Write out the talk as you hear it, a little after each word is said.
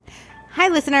Hi,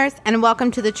 listeners, and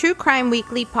welcome to the True Crime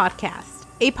Weekly podcast,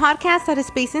 a podcast that is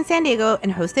based in San Diego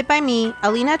and hosted by me,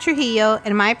 Alina Trujillo,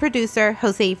 and my producer,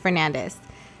 Jose Fernandez.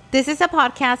 This is a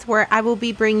podcast where I will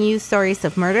be bringing you stories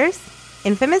of murders,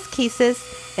 infamous cases,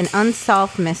 and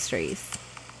unsolved mysteries.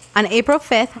 On April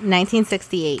 5th,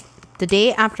 1968, the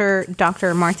day after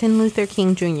Dr. Martin Luther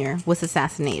King Jr. was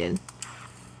assassinated,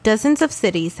 dozens of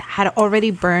cities had already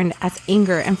burned as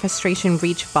anger and frustration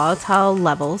reached volatile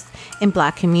levels in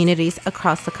Black communities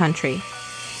across the country.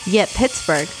 Yet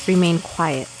Pittsburgh remained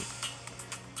quiet.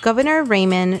 Governor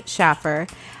Raymond Shaffer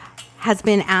has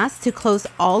been asked to close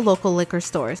all local liquor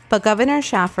stores, but Governor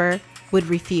Shaffer would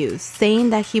refuse,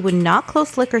 saying that he would not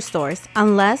close liquor stores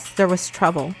unless there was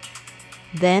trouble.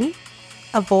 Then,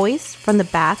 a voice from the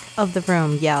back of the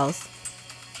room yells,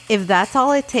 "If that's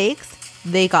all it takes,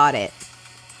 they got it."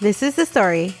 This is the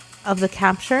story of the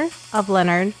capture of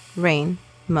Leonard Rain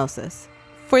Moses.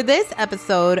 For this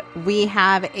episode, we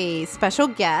have a special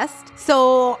guest.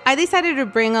 So I decided to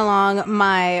bring along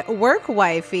my work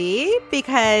wifey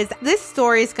because this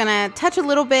story is going to touch a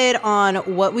little bit on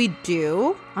what we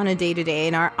do on a day-to-day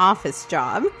in our office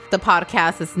job. The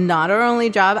podcast is not our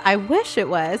only job. I wish it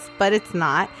was, but it's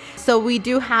not. So we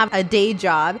do have a day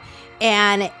job.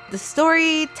 And the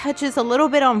story touches a little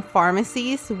bit on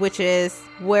pharmacies, which is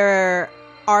where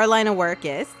our line of work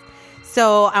is.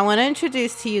 So I want to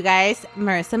introduce to you guys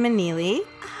Marissa Manili.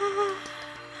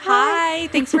 Hi,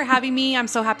 thanks for having me. I'm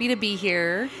so happy to be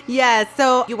here. Yeah,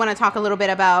 so you want to talk a little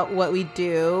bit about what we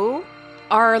do?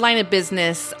 Our line of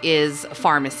business is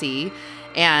pharmacy.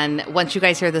 And once you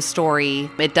guys hear the story,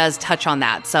 it does touch on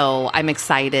that. So I'm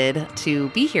excited to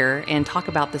be here and talk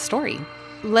about the story.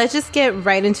 Let's just get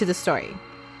right into the story.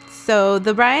 So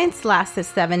the riots lasted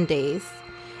 7 days,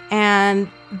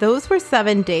 and those were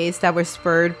 7 days that were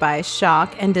spurred by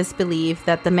shock and disbelief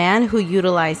that the man who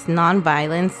utilized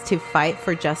nonviolence to fight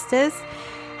for justice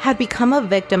had become a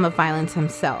victim of violence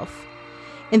himself.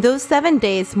 In those 7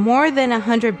 days, more than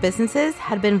 100 businesses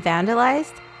had been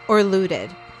vandalized or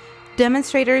looted.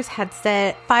 Demonstrators had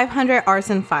set 500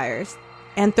 arson fires,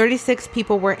 and 36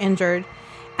 people were injured,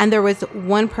 and there was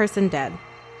one person dead.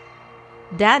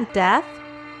 That death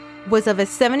was of a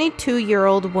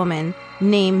 72-year-old woman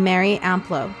named Mary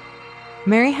Amplo.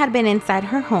 Mary had been inside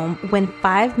her home when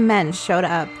 5 men showed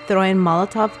up throwing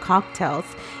Molotov cocktails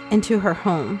into her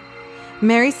home.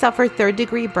 Mary suffered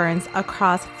third-degree burns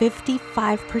across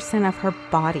 55% of her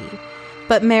body,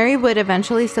 but Mary would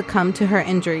eventually succumb to her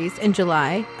injuries in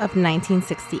July of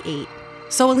 1968.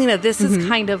 So, Alina, this is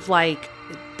kind of like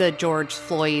the George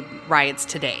Floyd riots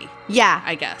today. Yeah.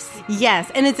 I guess. Yes.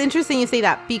 And it's interesting you say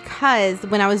that because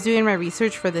when I was doing my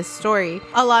research for this story,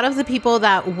 a lot of the people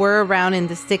that were around in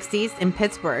the 60s in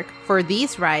Pittsburgh for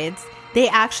these riots, they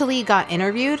actually got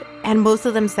interviewed, and most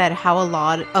of them said how a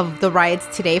lot of the riots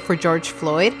today for George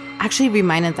Floyd actually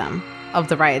reminded them of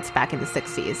the riots back in the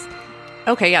 60s.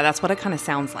 Okay, yeah, that's what it kind of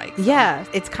sounds like. So. Yeah,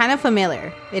 it's kind of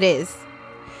familiar. It is.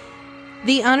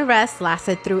 The unrest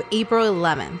lasted through April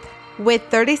 11th. With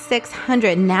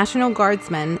 3,600 National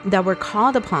Guardsmen that were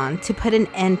called upon to put an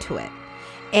end to it.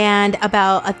 And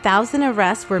about 1,000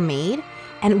 arrests were made,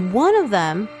 and one of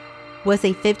them was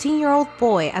a 15-year-old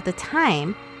boy at the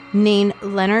time named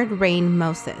Leonard Rain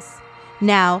Moses.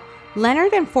 Now,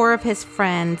 Leonard and 4 of his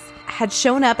friends had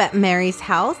shown up at Mary's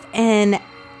house and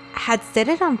had set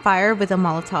it on fire with a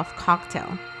Molotov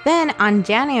cocktail. Then, on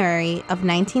January of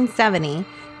 1970,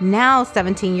 now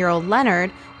 17-year-old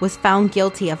Leonard was found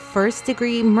guilty of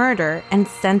first-degree murder and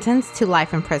sentenced to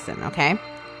life in prison, okay?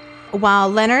 While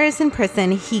Leonard is in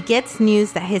prison, he gets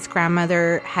news that his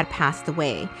grandmother had passed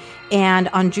away. And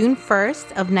on June 1st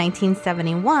of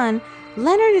 1971,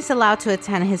 Leonard is allowed to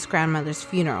attend his grandmother's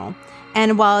funeral.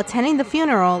 And while attending the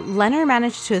funeral, Leonard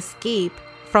managed to escape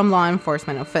from law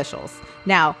enforcement officials.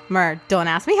 Now, don't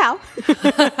ask me how.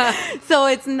 So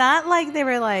it's not like they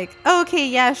were like, okay,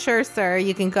 yeah, sure, sir,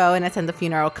 you can go and attend the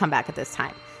funeral, come back at this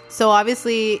time. So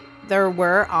obviously there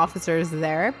were officers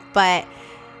there, but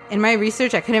in my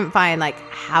research, I couldn't find like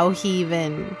how he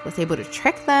even was able to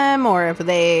trick them, or if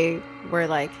they were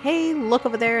like, hey, look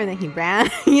over there, and then he ran.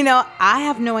 I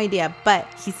have no idea, but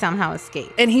he somehow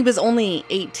escaped. And he was only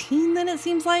 18 then, it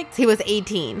seems like? He was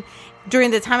 18.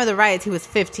 During the time of the riots, he was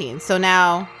 15. So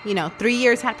now, 3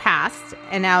 years had passed,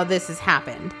 and now this has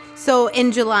happened. So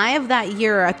in July of that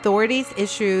year, authorities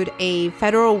issued a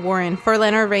federal warrant for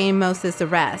Leonard Rain Moses'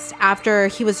 arrest after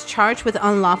he was charged with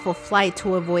unlawful flight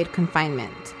to avoid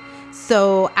confinement.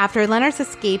 So after Leonard's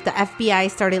escape, the FBI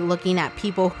started looking at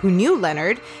people who knew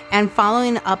Leonard and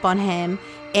following up on him,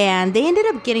 and they ended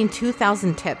up getting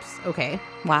 2,000 tips, okay?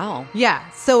 Wow. Yeah.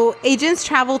 So agents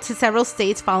traveled to several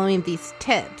states following these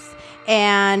tips.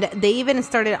 And they even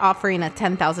started offering a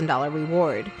 $10,000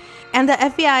 reward. And the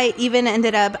FBI even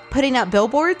ended up putting up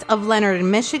billboards of Leonard in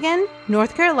Michigan,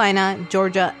 North Carolina,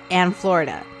 Georgia, and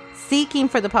Florida, seeking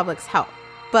for the public's help.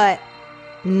 But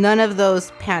none of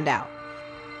those panned out.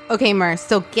 Okay, Mer,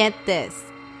 so get this.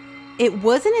 It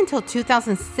wasn't until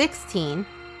 2016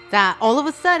 that all of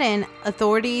a sudden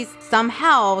authorities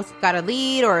somehow got a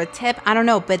lead or a tip, I don't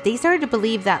know, but they started to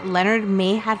believe that Leonard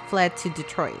may have fled to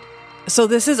Detroit. So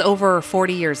this is over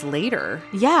 40 years later.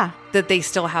 Yeah. That they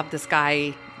still have this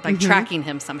guy tracking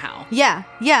him somehow. Yeah.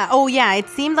 Oh, yeah. It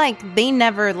seemed like they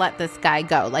never let this guy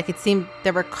go. Like it seemed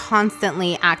they were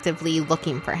constantly actively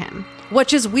looking for him.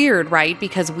 Which is weird, right?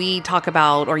 Because we talk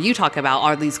about, or you talk about,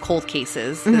 are these cold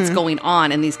cases that's going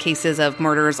on, and these cases of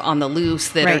murders on the loose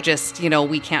that are just,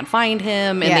 we can't find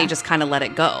him, and they just kind of let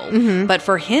it go. But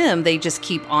for him, they just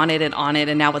keep on it,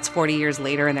 and now it's 40 years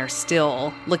later, and they're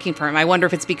still looking for him. I wonder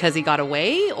if it's because he got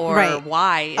away, or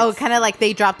why. Kind of like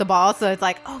they dropped the ball, so it's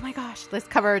like, oh my gosh, let's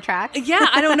cover our tracks. Yeah,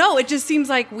 I don't know. It just seems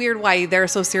like weird why they're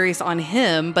so serious on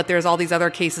him, but there's all these other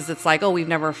cases it's like, oh, we've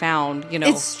never found,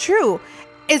 It's true.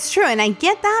 It's true, and I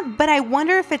get that, but I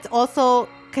wonder if it's also,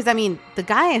 because, the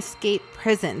guy escaped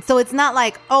prison, so it's not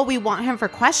like, oh, we want him for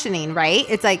questioning, right?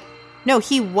 It's like, no,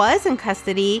 he was in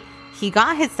custody, he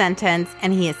got his sentence,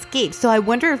 and he escaped, so I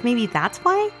wonder if maybe that's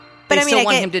why? But they still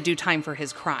want him to do time for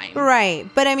his crime. Right,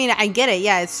 but I get it,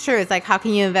 yeah, it's true. It's like, how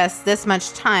can you invest this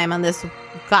much time on this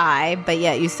guy, but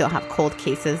yet you still have cold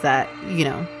cases that,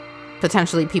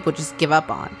 potentially people just give up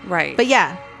on. Right. But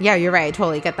yeah, you're right. I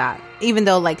totally get that. Even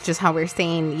though, like, just how we're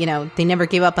saying, they never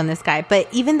gave up on this guy. But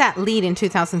even that lead in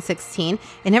 2016,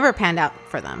 it never panned out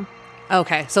for them.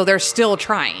 Okay, so they're still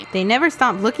trying. They never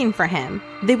stopped looking for him.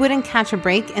 They wouldn't catch a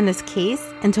break in this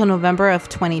case until November of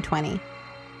 2020.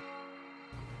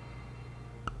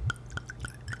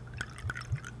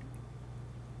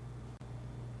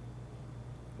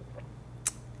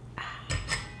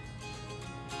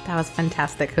 That was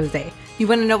fantastic, Jose. You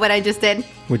want to know what I just did?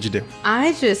 What'd you do?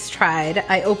 I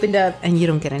opened up, and you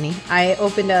don't get any. I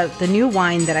opened up the new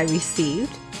wine that I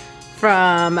received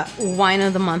from Wine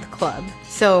of the Month Club.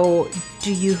 So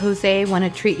do you, Jose, want to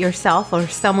treat yourself or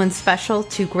someone special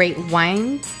to great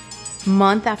wines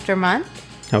month after month?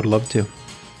 I would love to.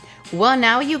 Well,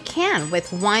 now you can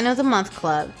with Wine of the Month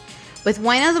Club. With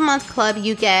Wine of the Month Club,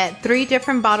 you get 3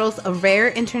 different bottles of rare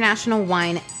international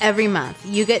wine every month.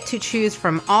 You get to choose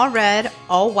from all red,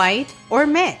 all white, or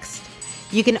mixed.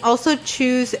 You can also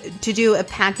choose to do a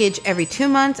package every 2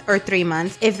 months or 3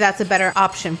 months if that's a better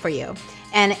option for you.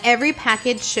 And every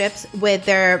package ships with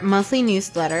their monthly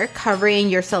newsletter covering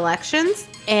your selections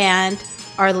and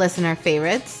our listener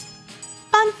favorites.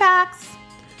 Fun facts.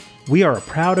 We are a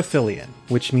proud affiliate,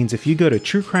 which means if you go to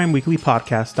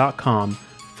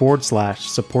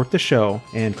truecrimeweeklypodcast.com/support the show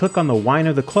and click on the Wine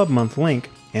of the Club month link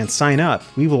and sign up,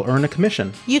 we will earn a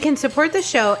commission. You can support the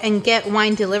show and get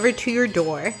wine delivered to your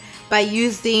door by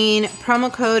using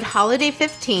promo code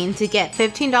HOLIDAY15 to get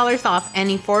 $15 off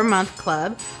any 4-month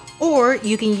club, or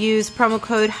you can use promo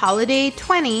code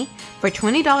HOLIDAY20 for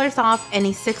 $20 off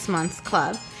any 6 months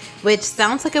club, which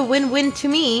sounds like a win-win to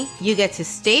me. You get to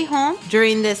stay home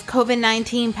during this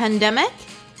COVID-19 pandemic,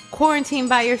 quarantine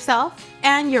by yourself,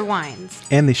 and your wines.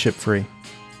 And they ship free.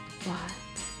 What?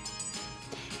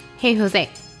 Hey, Jose.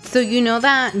 So you know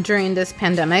that during this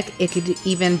pandemic, it could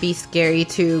even be scary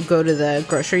to go to the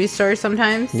grocery store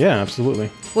sometimes? Yeah, absolutely.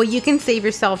 Well, you can save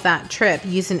yourself that trip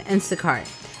using Instacart.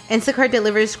 Instacart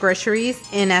delivers groceries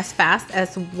in as fast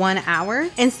as 1 hour.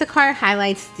 Instacart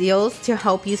highlights deals to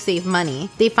help you save money.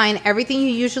 They find everything you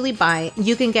usually buy.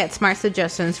 You can get smart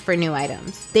suggestions for new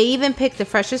items. They even pick the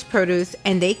freshest produce,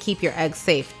 and they keep your eggs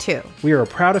safe too. We are a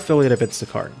proud affiliate of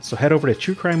Instacart, so head over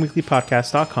to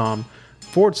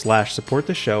truecrimeweeklypodcast.com/support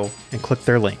the show and click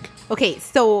their link. Okay,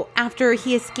 so after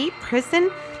he escaped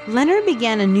prison, Leonard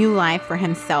began a new life for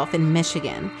himself in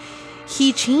Michigan.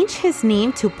 He changed his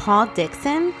name to Paul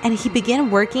Dixon, and he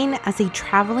began working as a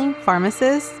traveling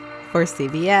pharmacist for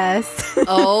CVS.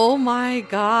 Oh my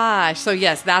gosh. So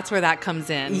yes, that's where that comes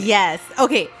in. Yes.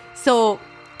 Okay, so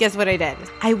guess what I did?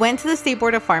 I went to the State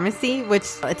Board of Pharmacy, which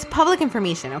it's public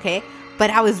information, okay? But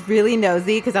I was really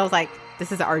nosy because I was like,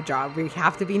 this is our job. We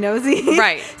have to be nosy.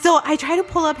 Right. So I tried to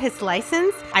pull up his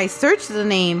license. I searched the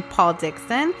name Paul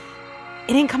Dixon.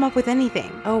 It didn't come up with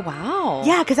anything. Oh, wow.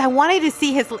 Yeah, because I wanted to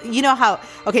see his, you know how,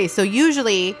 okay, so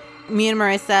usually me and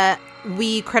Marissa,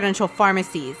 we credential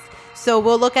pharmacies. So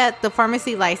we'll look at the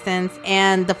pharmacy license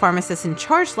and the pharmacist in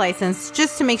charge license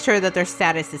just to make sure that their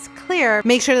status is clear,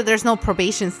 make sure that there's no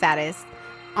probation status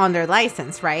on their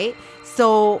license, right?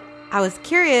 So I was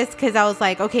curious because I was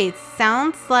like, okay, it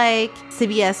sounds like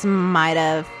CVS might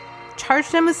have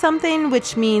charged him with something,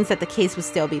 which means that the case would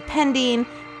still be pending,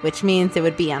 which means it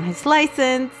would be on his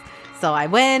license. So I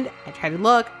went, I tried to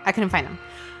look, I couldn't find him.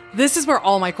 This is where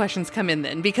all my questions come in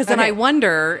then, because then I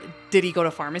wonder, did he go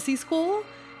to pharmacy school?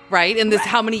 Right? And this,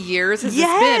 how many years has this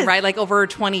been, right? Like over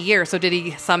 20 years. So did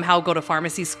he somehow go to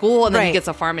pharmacy school and then he gets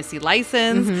a pharmacy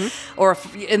license? Or,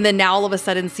 and then now all of a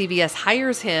sudden CVS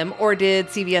hires him, or did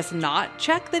CVS not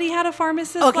check that he had a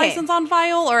pharmacist license on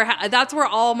file? Or that's where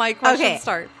all my questions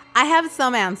start. I have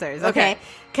some answers, okay?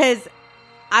 Because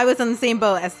I was on the same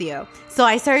boat as you. So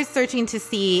I started searching to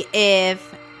see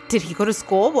did he go to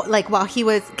school? Like while he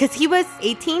was, because he was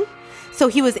 18. So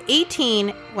he was 18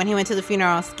 when he went to the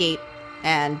funeral escape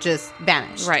and just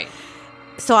vanished. Right.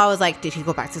 So I was like, did he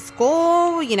go back to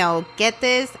school? You know, get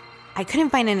this. I couldn't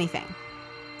find anything.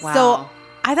 Wow. So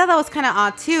I thought that was kind of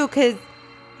odd too, because,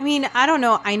 I mean, I don't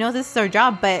know. I know this is our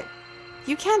job, but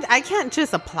I can't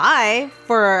just apply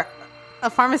for a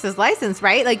pharmacist license,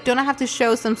 right? Like, don't I have to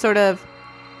show some sort of,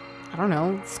 I don't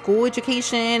know, school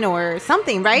education or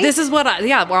something, right? This is where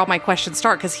all my questions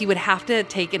start, because he would have to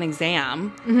take an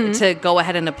exam to go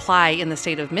ahead and apply in the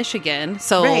state of Michigan.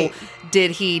 So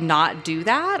did he not do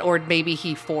that? Or maybe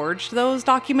he forged those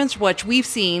documents, which we've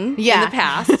seen in the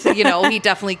past. You know, he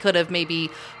definitely could have maybe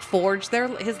forged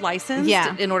his license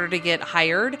in order to get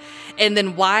hired. And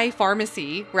then why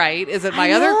pharmacy, right? Is it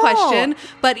my other question?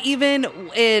 But even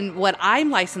in what I'm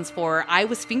licensed for, I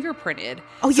was fingerprinted.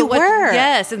 Oh, you were?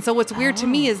 Yes. And so what's weird to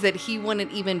me is that he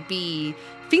wouldn't even be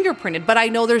fingerprinted. But I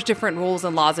know there's different rules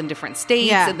and laws in different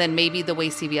states. And then maybe the way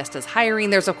CVS does hiring,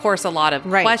 there's of course a lot of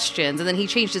questions. And then he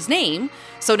changed his name.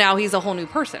 So now he's a whole new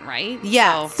person, right?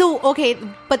 Yeah. So, okay.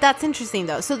 But that's interesting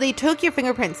though. So they took your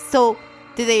fingerprints. So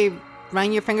did they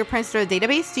run your fingerprints through a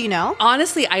database? Do you know?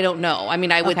 Honestly, I don't know. I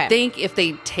mean, I would think if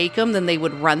they take them, then they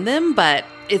would run them. But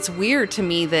it's weird to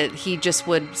me that he just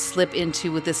would slip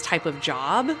into with this type of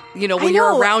job. You know, when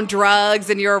you're around drugs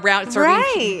and you're around certain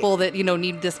people that, you know,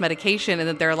 need this medication, and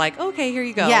that they're like, okay, here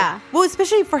you go. Yeah. Well,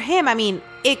 especially for him, I mean,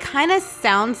 it kind of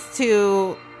sounds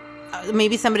to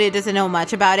maybe somebody that doesn't know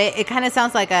much about it. It kind of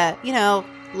sounds like a, you know,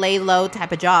 lay low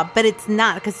type of job, but it's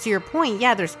not, because to your point,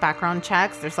 there's background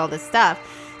checks, there's all this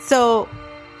stuff. So,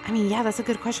 I mean, that's a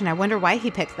good question. I wonder why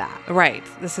he picked that. Right.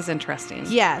 This is interesting.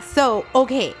 Yeah. So,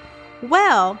 okay.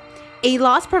 Well, a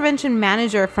loss prevention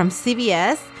manager from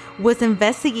CVS was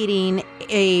investigating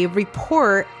a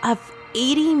report of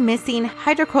 80 missing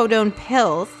hydrocodone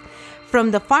pills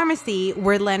from the pharmacy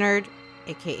where Leonard,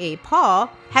 a.k.a.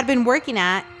 Paul, had been working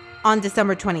at on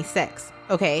December 26th.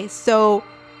 Okay. So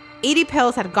 80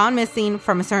 pills had gone missing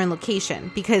from a certain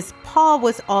location, because Paul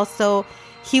was also...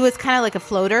 he was kind of like a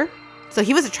floater. So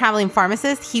he was a traveling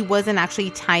pharmacist. He wasn't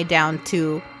actually tied down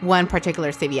to one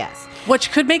particular CVS.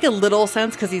 Which could make a little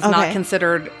sense, because he's not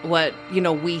considered what, you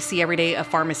know, we see every day, a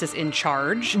pharmacist in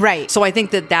charge. Right. So I think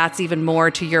that that's even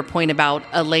more to your point about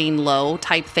a laying low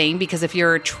type thing, because if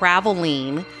you're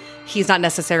traveling, he's not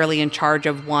necessarily in charge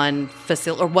of one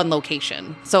facility or one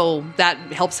location. So that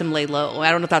helps him lay low.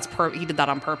 I don't know if that's he did that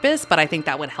on purpose, but I think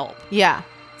that would help. Yeah.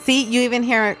 See, you even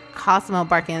hear Cosmo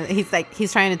barking. He's like,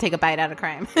 he's trying to take a bite out of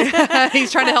crime.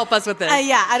 He's trying to help us with this.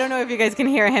 I don't know if you guys can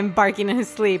hear him barking in his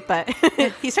sleep, but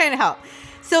he's trying to help.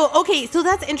 So, okay, so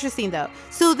that's interesting though.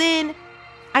 So then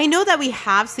I know that we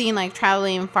have seen like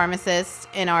traveling pharmacists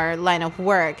in our line of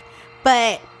work,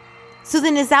 but so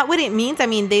then is that what it means? I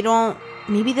mean,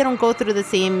 maybe they don't go through the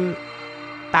same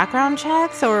background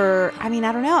checks, or I mean,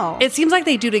 I don't know. It seems like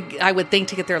they do I would think,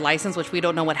 to get their license, which we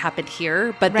don't know what happened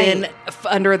here. But then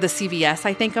under the CVS,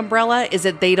 I think, umbrella is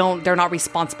that they're not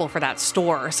responsible for that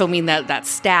store. So I mean that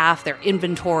staff, their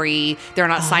inventory, they're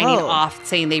not signing off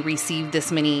saying they received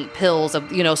this many pills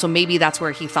of, you know, so maybe that's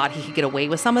where he thought he could get away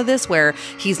with some of this, where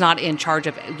he's not in charge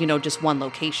of, you know, just one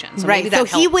location. So maybe that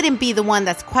so he wouldn't be the one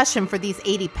that's questioned for these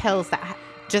 80 pills that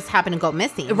just happen to go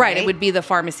missing. Right. It would be the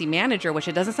pharmacy manager, which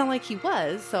it doesn't sound like he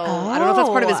was. So I don't know if that's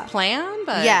part of his plan,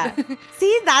 but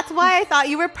See, that's why I thought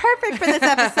you were perfect for this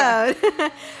episode.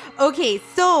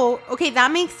 Okay,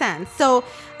 that makes sense. So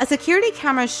a security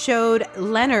camera showed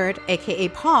Leonard, aka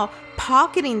Paul,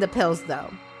 pocketing the pills though.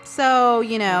 So,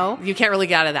 you know, you can't really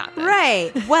get out of that then.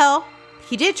 Right. Well,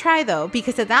 he did try though,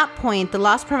 because at that point the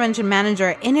loss prevention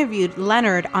manager interviewed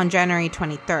Leonard on January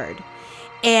 23rd.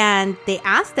 And they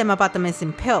asked him about the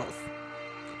missing pills.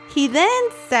 He then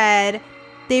said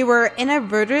they were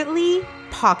inadvertently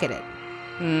pocketed.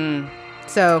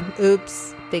 So,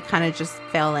 oops, they kind of just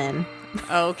fell in.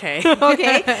 Okay.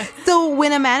 Okay. So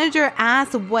when a manager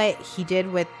asked what he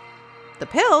did with the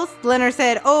pills, Leonard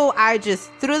said, I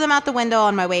just threw them out the window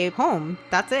on my way home.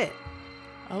 That's it.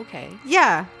 Okay.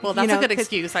 Yeah. Well, that's a good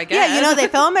excuse, I guess. Yeah, they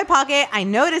fell in my pocket. I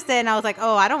noticed it, and I was like,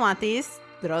 oh, I don't want these.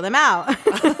 Throw them out.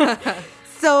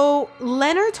 So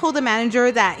Leonard told the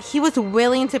manager that he was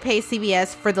willing to pay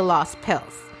CVS for the lost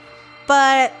pills.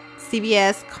 But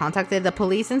CVS contacted the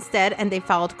police instead, and they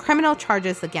filed criminal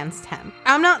charges against him.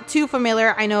 I'm not too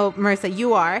familiar. I know, Marissa,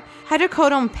 you are.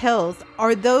 Hydrocodone pills,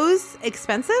 are those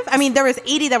expensive? I mean, there was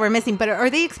 80 that were missing, but are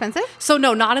they expensive? So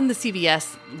no, not in the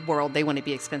CVS world. They wouldn't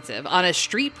be expensive. On a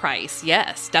street price,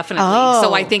 yes, definitely. Oh.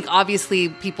 So I think obviously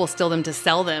people steal them to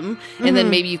sell them, and then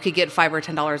maybe you could get $5 or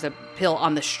 $10 a pill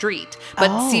on the street. But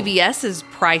CVS's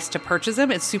price to purchase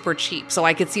them is super cheap. So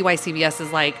I could see why CVS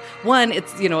is like, one,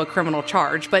 it's a criminal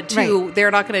charge, but two,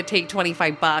 they're not going to take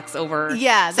 $25 over.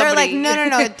 Yeah, they're like,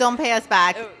 no, don't pay us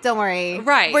back. Don't worry.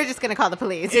 Right. We're just going to call the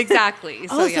police. Exactly.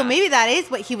 So maybe that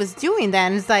is what he was doing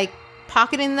then, is like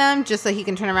pocketing them just so he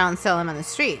can turn around and sell them on the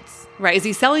streets. Right. Is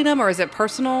he selling them or is it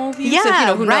personal use?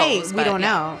 Yeah, who knows? We don't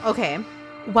know. Okay.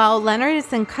 While Leonard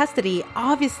is in custody,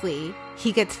 obviously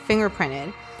he gets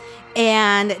fingerprinted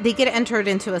and they get entered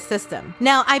into a system.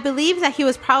 Now, I believe that he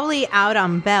was probably out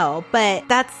on bail, but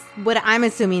that's what I'm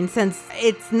assuming since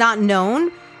it's not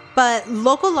known. But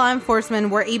local law enforcement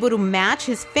were able to match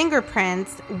his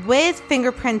fingerprints with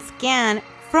fingerprint scan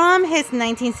from his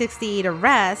 1968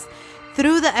 arrest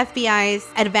through the FBI's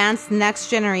advanced next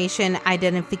generation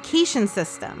identification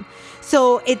system.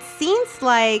 So it seems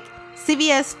like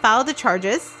CVS filed the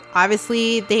charges.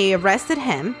 Obviously, they arrested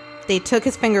him. They took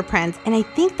his fingerprints, and I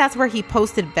think that's where he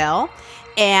posted bail,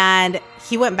 and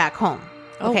he went back home.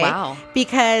 Okay? Oh, wow.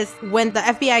 Because when the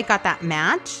FBI got that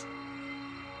match,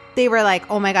 they were like,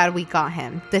 oh my God, we got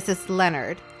him. This is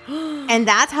Leonard. And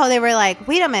that's how they were like,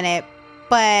 wait a minute,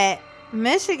 but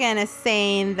Michigan is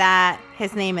saying that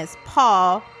his name is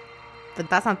Paul, but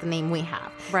that's not the name we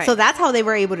have. Right. So that's how they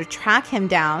were able to track him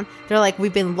down. They're like,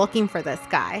 we've been looking for this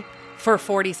guy. For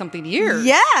 40-something years.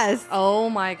 Yes. Oh,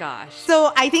 my gosh.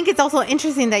 So I think it's also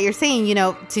interesting that you're saying,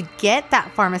 to get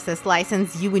that pharmacist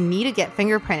license, you would need to get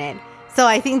fingerprinted. So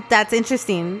I think that's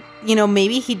interesting.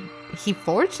 Maybe he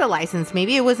forged a license.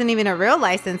 Maybe it wasn't even a real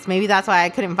license. Maybe that's why I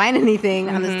couldn't find anything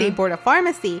on the State Board of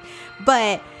Pharmacy.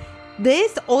 But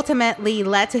this ultimately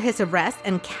led to his arrest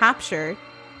and capture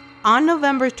on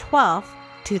November 12th,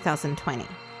 2020.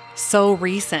 So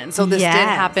recent. So this did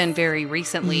happen very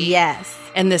recently. Yes.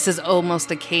 And this is almost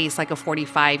a case, like a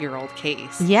 45-year-old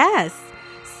case. Yes.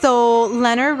 So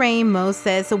Leonard Ray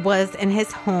Moses was in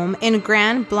his home in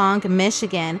Grand Blanc,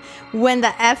 Michigan, when the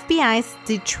FBI's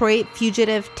Detroit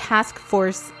Fugitive Task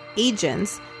Force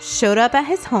agents showed up at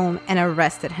his home and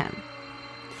arrested him.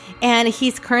 And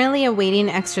he's currently awaiting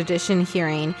extradition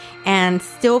hearing and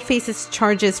still faces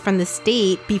charges from the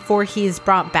state before he is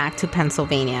brought back to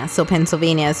Pennsylvania. So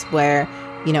Pennsylvania is where,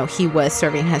 he was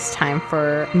serving his time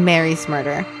for Mary's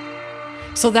murder.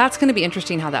 So that's going to be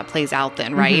interesting how that plays out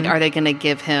then, right? Are they going to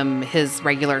give him his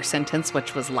regular sentence,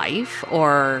 which was life?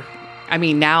 Or,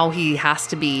 now he has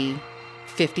to be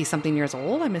 50-something years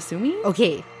old, I'm assuming?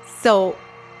 Okay, so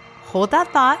hold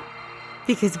that thought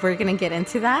because we're going to get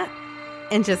into that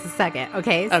in just a second,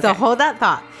 okay? So hold that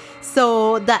thought.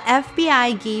 So the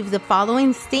FBI gave the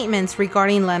following statements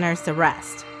regarding Leonard's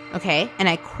arrest, okay? And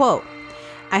I quote,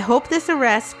 "I hope this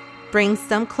arrest brings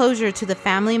some closure to the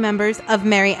family members of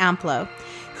Mary Amplo,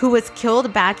 who was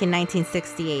killed back in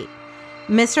 1968.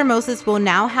 Mr. Moses will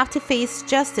now have to face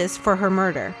justice for her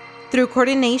murder. Through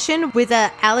coordination with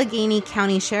the Allegheny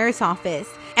County Sheriff's Office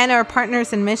and our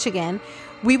partners in Michigan,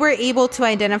 we were able to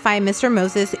identify Mr.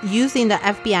 Moses using the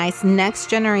FBI's next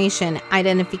generation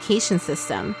identification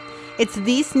system. It's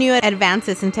these new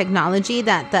advances in technology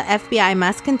that the FBI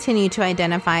must continue to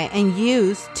identify and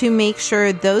use to make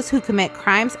sure those who commit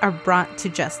crimes are brought to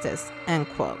justice," end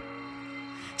quote.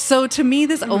 So to me,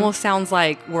 this almost sounds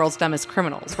like World's Dumbest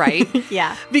Criminals, right?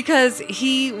 Yeah. Because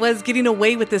he was getting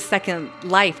away with this second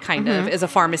life, kind of, as a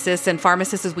pharmacist. And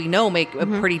pharmacists, as we know, make a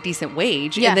pretty decent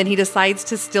wage. Yeah. And then he decides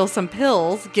to steal some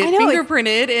pills, get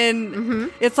fingerprinted.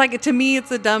 And it's like, to me, it's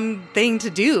a dumb thing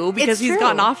to do because he's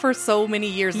gotten off for so many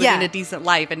years living a decent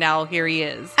life. And now here he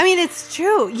is. It's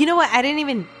true. You know what? I didn't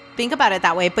even think about it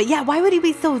that way. But yeah, why would he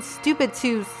be so stupid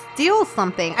to steal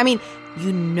something?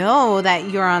 That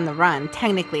you're on the run,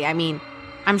 technically.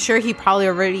 I'm sure he probably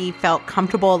already felt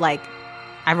comfortable, like,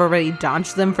 I've already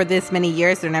dodged them for this many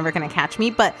years. They're never going to catch me.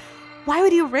 But why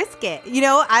would you risk it?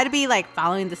 I'd be like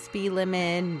following the speed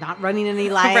limit, not running any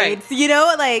lights,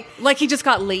 right. Like he just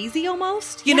got lazy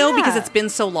almost, because it's been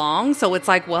so long. So it's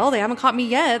like, well, they haven't caught me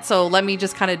yet. So let me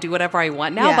just kind of do whatever I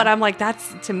want now. Yeah. But I'm like,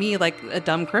 that's to me like a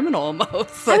dumb criminal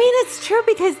almost. It's true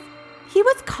because he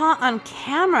was caught on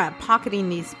camera pocketing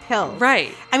these pills.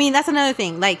 Right. That's another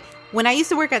thing. Like, when I used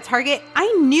to work at Target,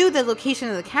 I knew the location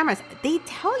of the cameras. They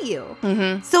tell you.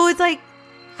 Mm-hmm. So it's like,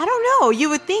 I don't know. You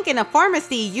would think in a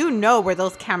pharmacy, you know where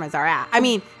those cameras are at. I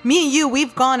mean, me and you,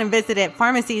 we've gone and visited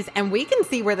pharmacies and we can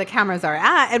see where the cameras are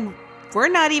at. And we're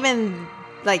not even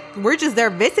like, we're just there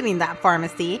visiting that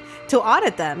pharmacy to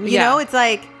audit them. You know, it's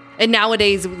like. And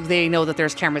nowadays, they know that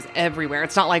there's cameras everywhere.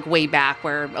 It's not like way back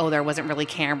where, there wasn't really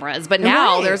cameras. But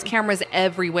now there's cameras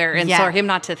everywhere. And so for him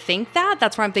not to think that,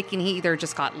 that's where I'm thinking he either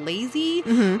just got lazy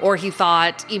or he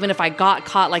thought, even if I got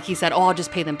caught, like he said, I'll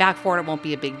just pay them back for it. It won't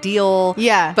be a big deal.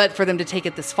 Yeah. But for them to take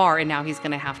it this far, and now he's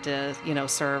going to have to,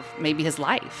 serve maybe his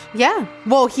life. Yeah.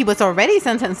 Well, he was already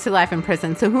sentenced to life in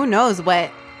prison. So who knows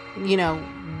what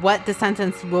the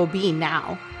sentence will be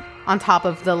now, on top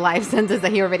of the life sentence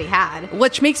that he already had.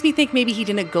 Which makes me think maybe he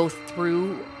didn't go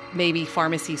through maybe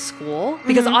pharmacy school,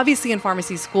 because obviously in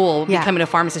pharmacy school, becoming a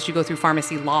pharmacist, you go through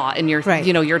pharmacy law, and you're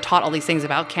you're taught all these things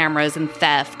about cameras and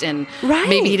theft, and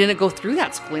maybe he didn't go through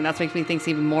that schooling. That makes me think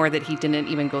even more that he didn't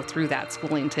even go through that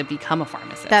schooling to become a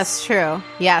pharmacist. That's true.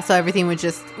 Yeah, so everything was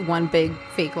just one big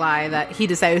fake lie that he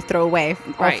decided to throw away.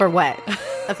 Or for what?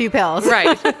 A few pills.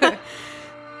 Right.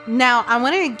 Now, I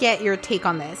want to get your take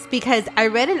on this because I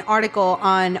read an article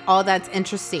on All That's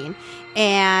Interesting,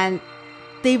 and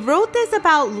they wrote this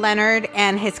about Leonard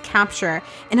and his capture,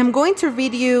 and I'm going to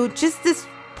read you just this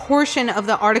portion of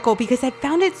the article because I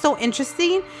found it so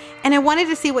interesting, and I wanted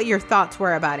to see what your thoughts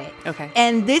were about it. Okay.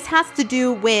 And this has to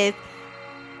do with,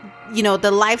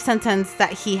 the life sentence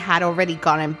that he had already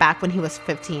gotten back when he was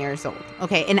 15 years old.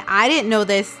 Okay, and I didn't know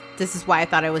this. This is why I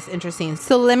thought it was interesting.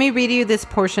 So let me read you this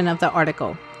portion of the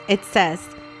article. It says,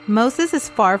 Moses is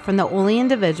far from the only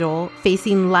individual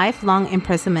facing lifelong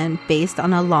imprisonment based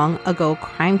on a long ago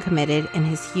crime committed in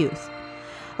his youth.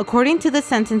 According to the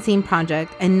Sentencing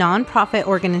Project, a nonprofit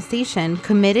organization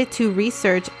committed to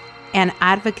research and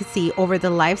advocacy over the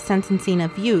life sentencing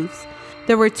of youths,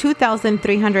 there were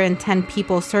 2,310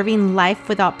 people serving life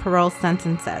without parole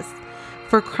sentences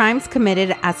for crimes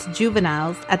committed as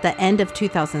juveniles at the end of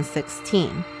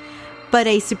 2016. But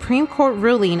a Supreme Court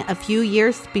ruling a few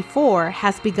years before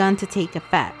has begun to take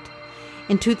effect.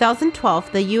 In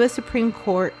 2012, the U.S. Supreme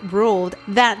Court ruled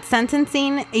that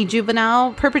sentencing a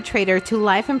juvenile perpetrator to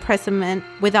life imprisonment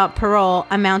without parole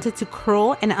amounted to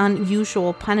cruel and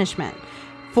unusual punishment.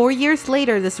 4 years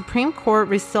later, the Supreme Court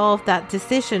resolved that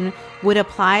decision would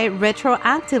apply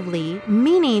retroactively,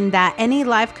 meaning that any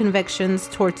life convictions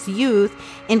towards youth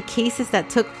in cases that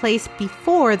took place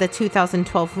before the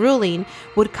 2012 ruling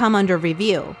would come under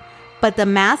review. But the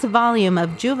mass volume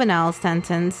of juveniles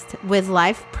sentenced with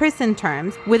life prison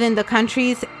terms within the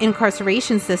country's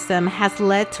incarceration system has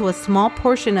led to a small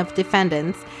portion of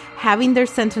defendants having their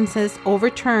sentences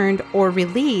overturned or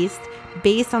released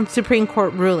based on Supreme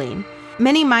Court ruling.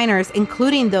 Many minors,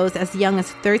 including those as young as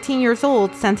 13 years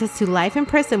old, sentenced to life in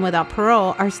prison without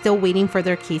parole, are still waiting for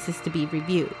their cases to be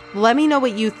reviewed. Let me know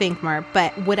what you think, Mer,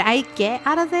 but what I get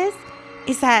out of this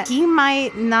is that he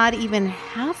might not even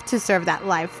have to serve that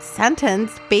life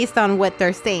sentence based on what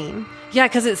they're saying. Yeah,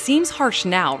 because it seems harsh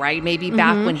now, right? Maybe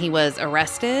back when he was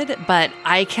arrested, but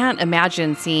I can't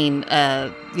imagine seeing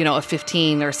a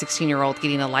 15 or 16-year-old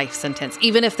getting a life sentence,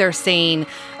 even if they're saying,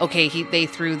 okay, they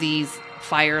threw these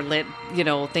fire-lit,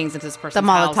 things into this person's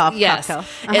house. The Molotov cocktail.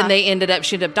 And she ended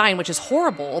up dying, which is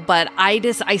horrible. But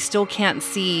I still can't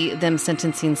see them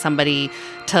sentencing somebody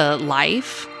to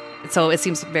life. So it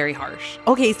seems very harsh.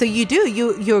 Okay, so you do.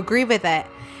 You agree with it.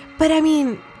 But I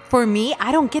mean, for me,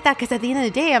 I don't get that because at the end of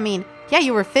the day, I mean, yeah,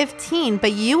 you were 15,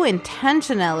 but you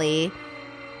intentionally,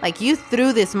 you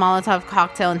threw this Molotov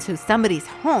cocktail into somebody's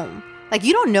home.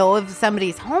 You don't know if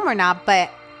somebody's home or not,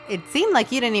 but it seemed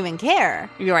like you didn't even care.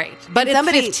 You're right. But at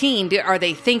 15, are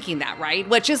they thinking that, right?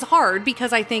 Which is hard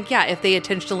because I think, if they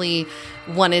intentionally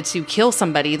wanted to kill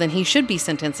somebody, then he should be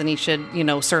sentenced and he should,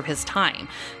 serve his time.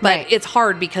 But it's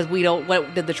hard because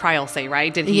what did the trial say,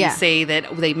 right? Did he say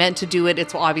that they meant to do it?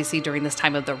 It's obviously during this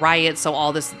time of the riot, so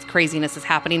all this craziness is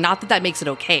happening. Not that makes it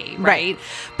okay, right?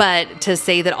 But to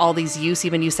say that all these youths,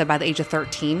 even you said by the age of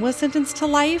 13, was sentenced to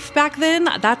life back then,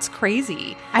 that's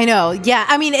crazy. I know. Yeah.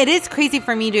 I mean, it is crazy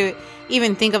for me to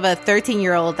even think of a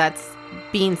 13-year-old that's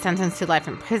being sentenced to life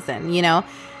in prison,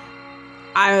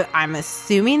 I'm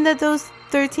assuming that those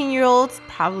 13-year-olds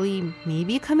probably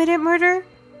maybe committed murder,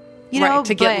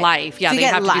 to get life. Yeah, they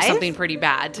have to do something pretty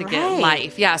bad to get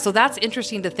life. Yeah, so that's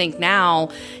interesting to think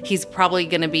now. He's probably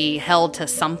going to be held to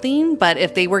something, but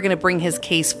if they were going to bring his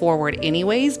case forward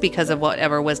anyways because of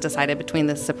whatever was decided between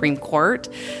the Supreme Court,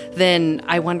 then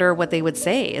I wonder what they would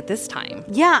say at this time.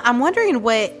 Yeah, I'm wondering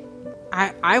what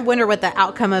I wonder what the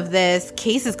outcome of this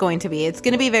case is going to be. It's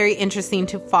going to be very interesting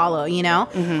to follow, you know?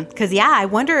 Because, I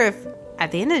wonder if,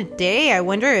 at the end of the day, I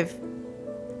wonder if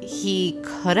he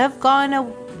could have gone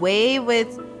away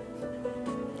with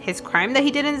his crime that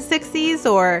he did in the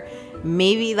 60s, or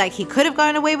maybe like he could have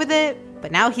gone away with it,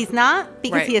 but now he's not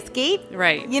because he escaped.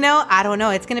 Right. You know, I don't know.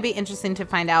 It's going to be interesting to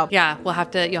find out. Yeah, you'll have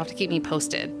to keep me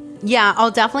posted. Yeah, I'll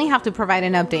definitely have to provide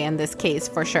an update on this case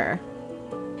for sure.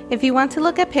 If you want to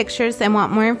look at pictures and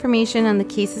want more information on the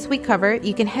cases we cover,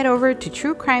 you can head over to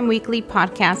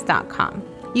truecrimeweeklypodcast.com.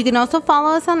 You can also follow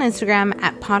us on Instagram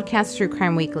at Podcast True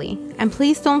Crime Weekly. And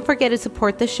please don't forget to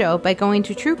support the show by going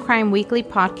to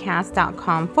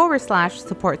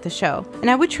truecrimeweeklypodcast.com/support the show. And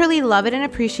I would truly love it and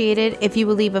appreciate it if you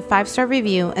would leave a 5-star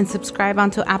review and subscribe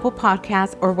onto Apple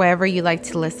Podcasts or wherever you like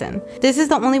to listen. This is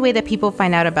the only way that people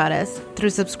find out about us, through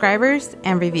subscribers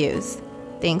and reviews.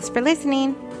 Thanks for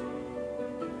listening.